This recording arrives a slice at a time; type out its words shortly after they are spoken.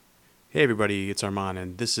Hey everybody, it's Armand,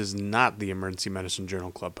 and this is not the Emergency Medicine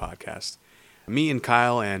Journal Club podcast. Me and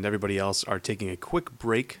Kyle and everybody else are taking a quick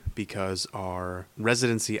break because our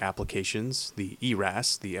residency applications, the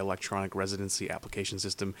ERAS, the Electronic Residency Application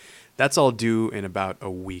System, that's all due in about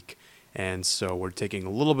a week. And so we're taking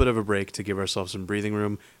a little bit of a break to give ourselves some breathing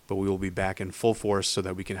room, but we will be back in full force so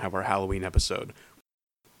that we can have our Halloween episode.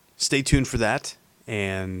 Stay tuned for that,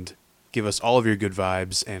 and give us all of your good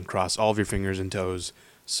vibes and cross all of your fingers and toes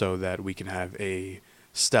so that we can have a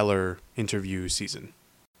stellar interview season.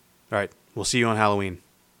 All right, we'll see you on Halloween.